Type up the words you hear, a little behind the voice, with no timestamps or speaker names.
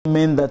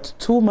Men that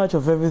too much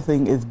of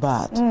everything is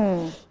bad.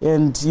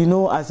 And you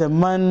know, as a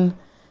man,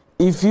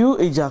 if you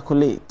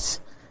ejaculate,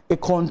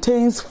 it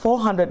contains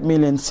 400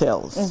 million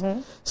cells.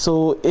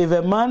 So if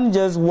a man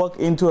just walk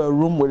into a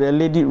room with a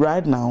lady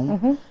right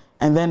now,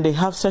 and then they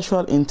have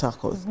sexual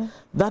intercourse,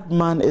 that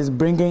man is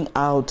bringing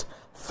out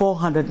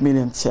 400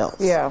 million cells.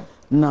 Yeah.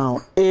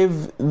 Now,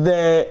 if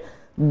the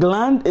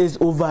gland is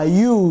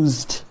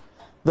overused,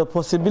 the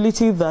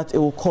possibility that it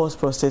will cause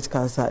prostate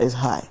cancer is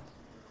high.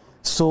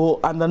 So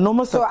under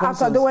normal circumstances,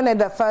 so after doing it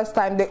the first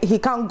time, he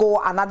can't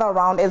go another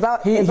round. Is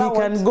that he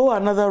can go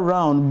another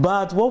round?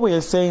 But what we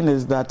are saying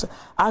is that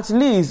at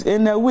least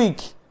in a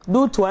week,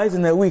 do twice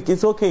in a week.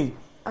 It's okay.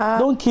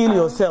 Don't kill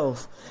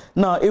yourself.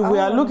 Now, if we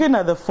are looking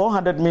at the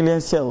 400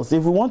 million cells,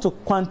 if we want to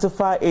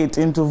quantify it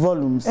into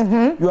volumes,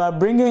 you are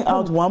bringing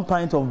out 1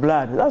 pint of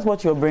blood. That's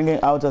what you're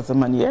bringing out as a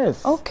man.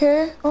 Yes.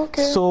 Okay.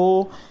 Okay.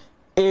 So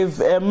if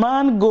a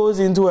man goes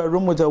into a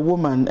room with a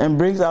woman and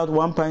brings out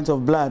 1 pint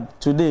of blood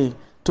today,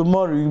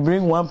 tomorrow you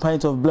bring 1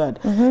 pint of blood,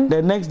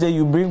 the next day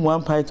you bring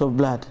 1 pint of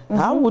blood,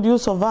 how would you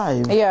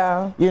survive?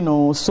 Yeah. You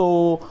know,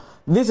 so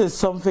this is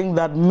something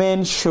that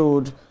men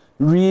should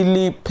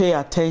really pay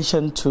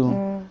attention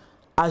to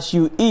as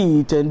you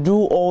eat and do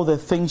all the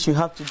things you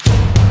have to do.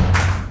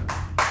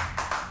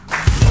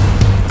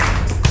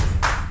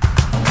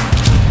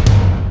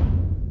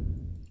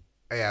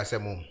 I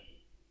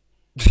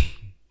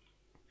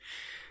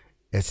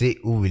say,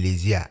 who will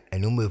is here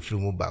and no more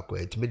from back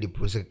where to make the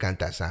prostate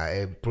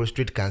cancer,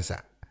 prostate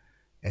cancer,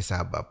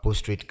 esaba.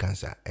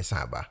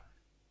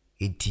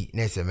 80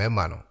 next a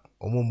memano,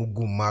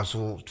 omomugu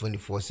maso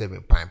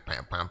 24/7 pine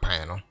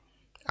no.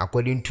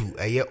 According to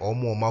a year or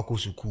more Marco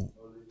Suku,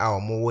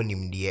 our more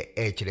him dear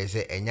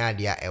say enya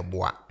dia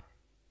eboa.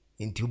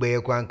 Into be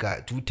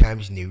kwanka 2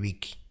 times in a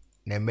week.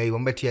 Na may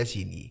one better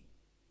see ni.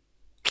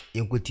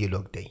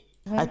 Doctor.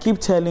 I keep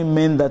telling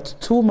men that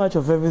too much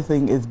of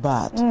everything is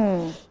bad.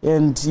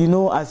 And you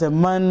know, as a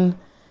man,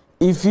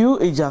 if you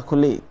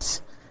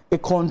ejaculate,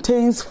 it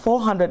contains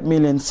 400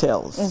 million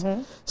cells.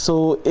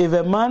 So if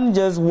a man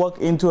just walk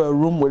into a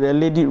room with a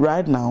lady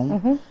right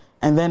now,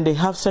 and then they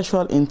have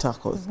sexual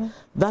intercourse,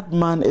 that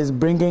man is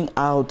bringing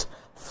out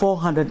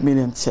 400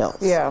 million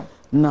cells. Yeah.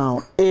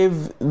 Now,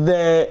 if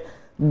the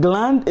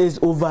gland is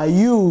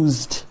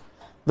overused,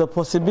 the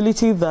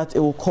possibility that it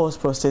will cause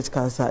prostate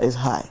cancer is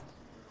high.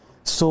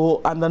 So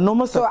under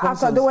normal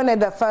circumstances, so after doing it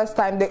the first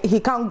time, he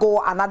can't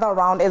go another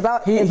round. Is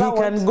that he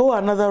can go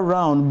another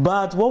round?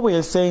 But what we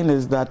are saying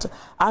is that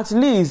at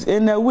least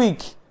in a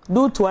week,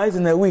 do twice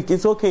in a week.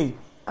 It's okay.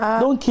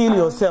 Don't kill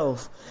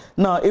yourself.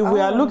 Now, if we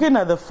are looking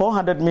at the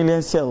 400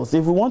 million cells,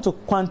 if we want to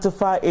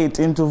quantify it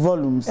into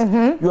volumes,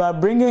 you are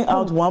bringing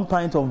out 1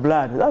 pint of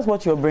blood. That's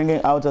what you're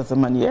bringing out as a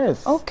man.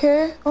 Yes.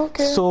 Okay.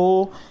 Okay.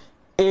 So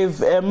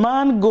if a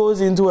man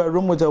goes into a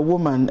room with a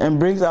woman and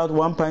brings out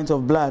 1 pint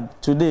of blood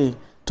today,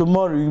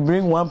 tomorrow you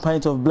bring 1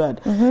 pint of blood,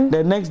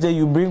 the next day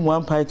you bring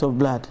 1 pint of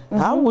blood,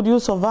 how would you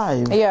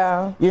survive?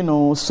 Yeah. You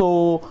know,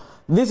 so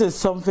this is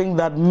something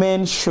that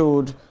men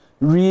should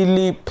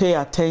really pay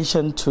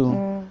attention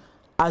to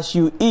as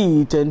you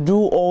eat and do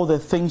all the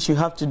things you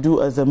have to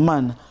do as a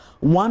man.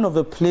 One of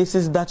the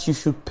places that you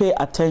should pay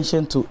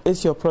attention to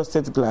is your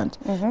prostate gland,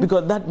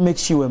 because that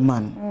makes you a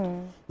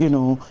man. You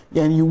know,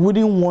 and you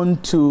wouldn't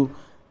want to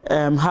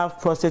have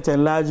prostate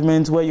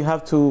enlargement where you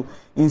have to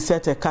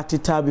insert a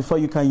catheter before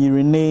you can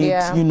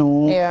urinate. You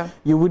know,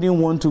 you wouldn't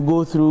want to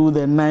go through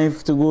the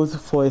knife to go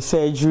for a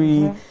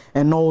surgery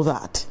and all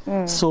that.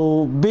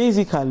 So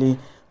basically,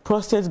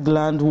 prostate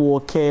gland will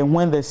occur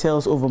when the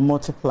cells over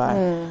multiply.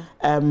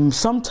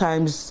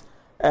 Sometimes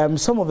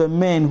some of the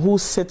men who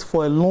sit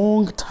for a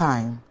long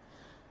time,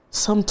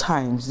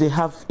 sometimes they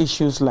have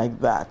issues like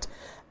that,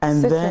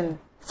 and then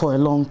for a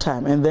long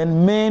time, and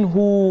then men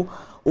who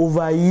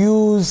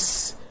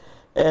overuse,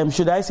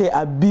 should I say,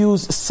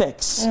 abuse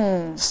sex.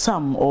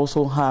 Some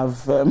also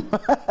have.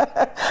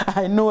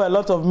 I know a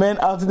lot of men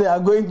out there are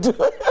going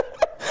to.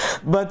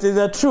 But it's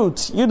the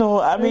truth, you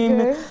know. I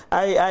mean,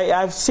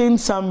 I've seen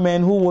some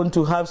men who want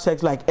to have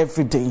sex like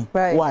every day.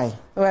 Right. Why?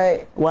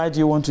 Right. Why do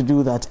you want to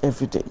do that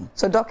every day?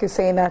 So Doc is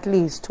saying at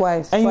least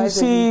twice. And twice you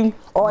see, a week.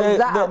 Or is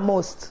that at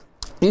most?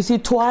 You see,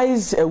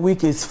 twice a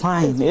week is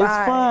fine. It's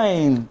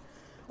fine.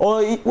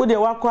 Or with the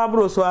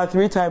wakwabro, so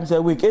 3 times a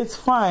week, it's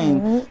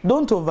fine.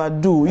 Don't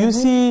overdo. You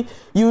see,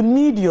 you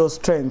need your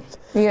strength.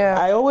 Yeah.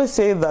 I always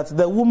say that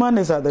the woman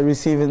is at the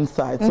receiving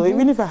side. So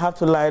even if I have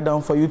to lie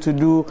down for you to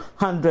do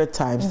 100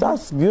 times,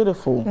 that's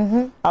beautiful.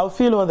 I'll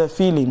feel all the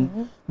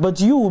feeling. But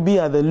you will be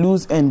at the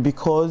loose end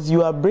because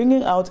you are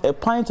bringing out a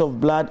pint of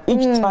blood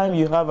each time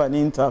you have an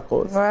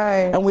intercourse.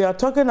 Right. And we are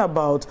talking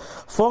about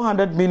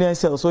 400 million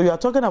cells. So you are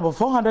talking about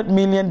 400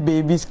 million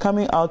babies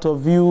coming out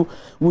of you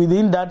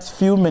within that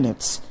few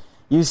minutes.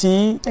 You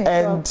see?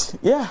 And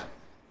yeah.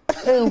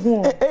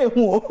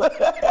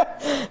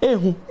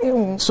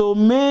 So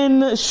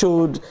men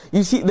should,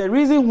 you see, the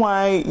reason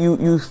why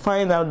you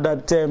find out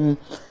that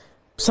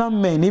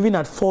some men, even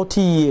at 40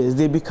 years,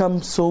 they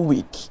become so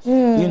weak.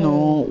 You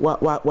know,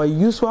 what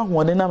use one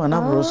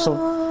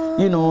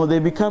You know, they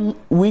become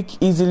weak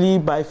easily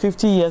by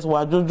 50 years.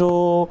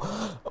 Wajojo,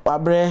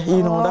 wabre,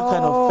 you know, that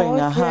kind of thing.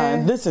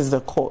 Okay. This is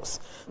the cause.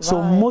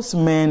 So most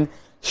men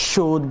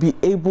should be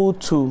able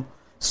to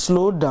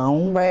slow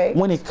down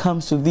when it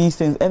comes to these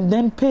things and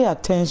then pay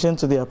attention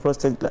to their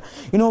prostate.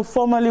 You know,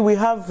 formerly we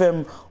have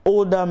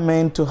older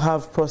men to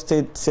have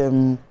prostate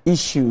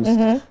issues.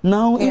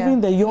 Now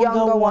even the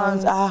younger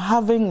ones are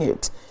having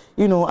it.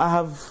 You know, I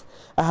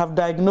have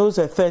diagnosed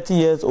a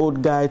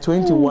 30-year-old guy,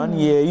 21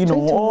 year, you know,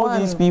 21. All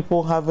these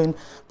people having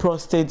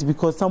prostate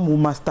because some will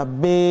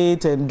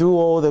masturbate and do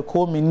all the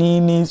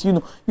co-mininis, you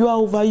know, you are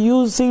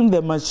overusing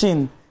the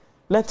machine.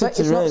 Let it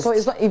rest. So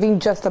it's not even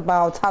just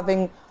about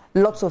having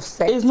lots of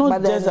sex. It's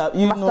not just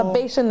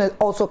masturbation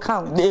also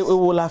counts. It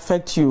will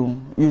affect you.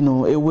 You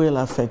know, it will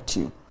affect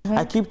you.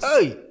 I keep.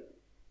 Hey,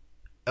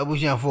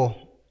 Abusian for.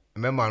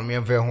 Remember, me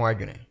and very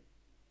hard.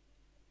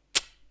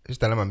 This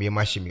time I'm being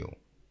mashing.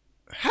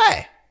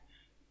 Hey.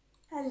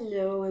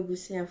 Hello,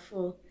 Abusian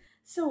for.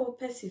 So,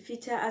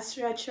 Pesifita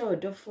Astra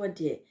Chodo for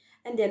dear,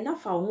 and then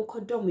enough our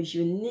Hokodom is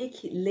unique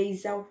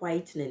laser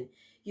whitening.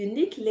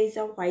 Unique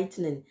laser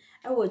whitening.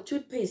 Our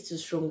toothpaste to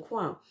strong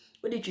quan.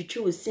 What did you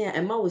choose saying?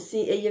 And ma was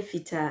saying a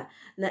fita.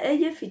 Na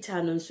a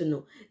fita non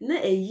sono. Na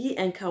a ye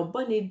and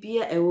carbonate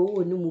beer a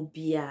row no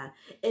beer.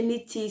 Any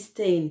tea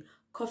stain,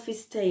 coffee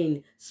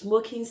stain,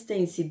 smoking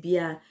stain,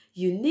 beer.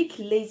 Unique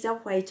laser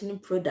whitening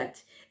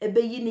product. A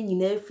bayin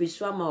in every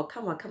swammer or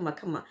kama.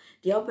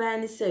 The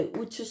other say,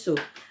 utu so.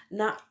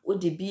 Na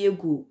would be a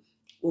goo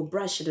or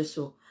brush it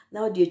so.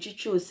 Now the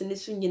chuchu send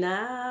this soon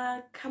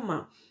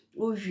kama.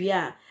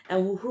 Uvia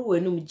and who were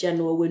num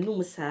general were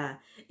numsa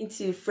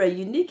into for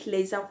unique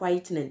laser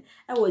whitening.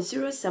 I was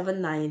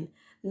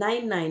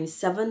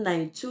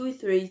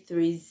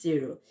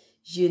 079-9979-2330.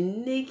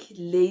 Unique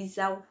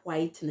laser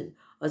whitening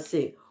or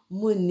say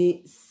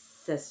Muni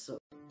Seso.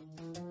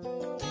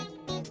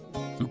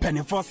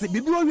 Penny Fossy,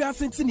 Bibi, we are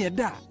sent near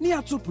da,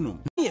 near Tupnum,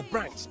 near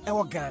branch,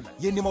 our Ghana,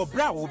 Yenimo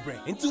Brow brain,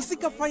 into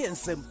Sika Fire and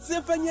Sem,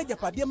 Symphony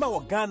Japadema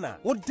or Ghana,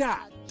 or da.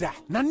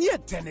 Na near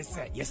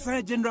Tennessee, yes,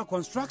 general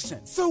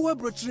construction. So we're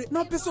broaching,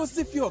 no pesos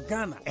if you're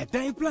Ghana, a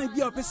time plan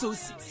be a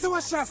pesos. So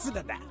I shall see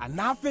that, and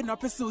now no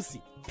pesos.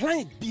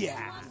 Plain beer,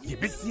 ye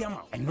be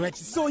siama, and which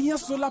so here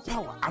solar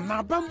power, and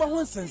now bamba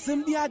once and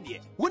send the idea.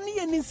 When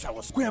ye need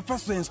our square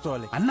first to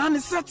install it, and none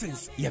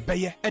settings, ye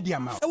bay a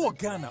diamount. Our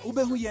Ghana,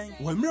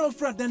 Ubehuyan, when Mirror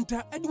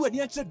Fradenta, Edward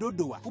Yacha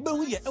Dodoa,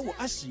 Ubehuya, our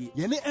Ashi,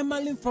 Yene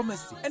Emmalin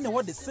Pharmacy, and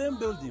what the same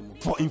building.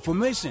 For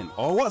information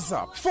or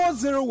WhatsApp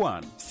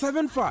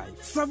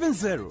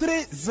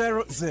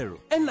 401-7570-300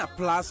 and a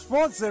plus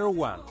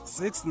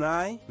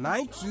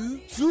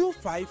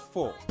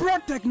 401-6992-254. Pro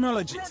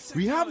Technologies,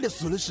 we have the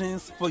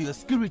solutions for your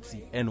security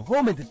and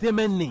home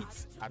entertainment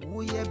needs.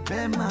 We a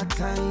bema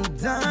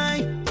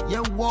time,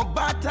 ya walk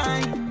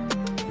time.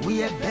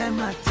 We a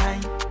bema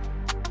time.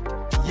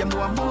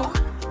 Yemuamo,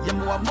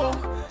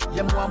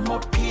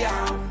 pia.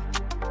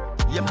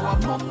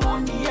 Yemuamo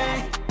money,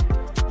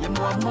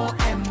 yemuamo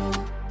emu.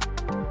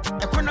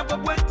 Ekuonaba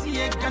bwati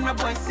e Ghana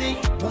boy say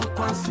won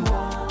kwasu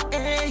o.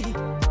 Eh,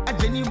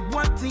 ajeni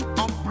bwati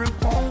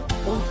ombrepon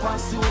won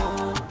kwasu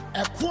o.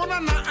 Ekuona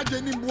na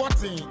ajeni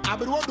bwati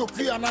abiriwo do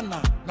free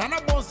anana.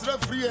 Nana boss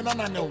free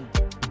nana no.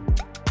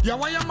 Ya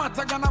waya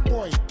mata Ghana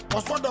boy.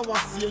 Osoda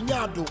wasi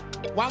enyado.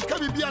 Wanka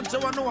bibi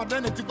anchewa no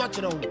wada na tikwa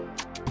kire o.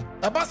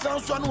 Eba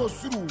sanso na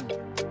osuru.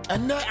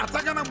 Enne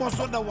atagana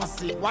bosoda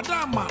wasi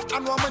wada ama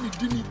anu ama ni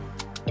dini.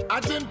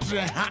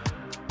 Ajentre ha.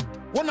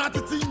 Wona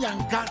atiti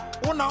nyanka,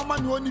 wona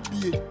omani oni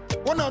bie.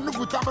 Wona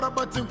nufu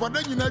tabarabati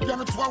nkwade nyina adwa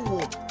no to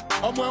awo.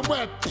 Omo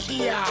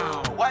pia.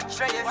 What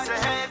try you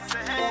say?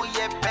 Oh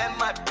yeah,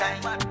 bema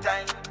time.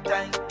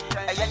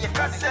 Aya ye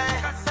kase.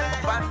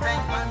 Bad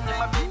time,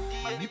 my baby.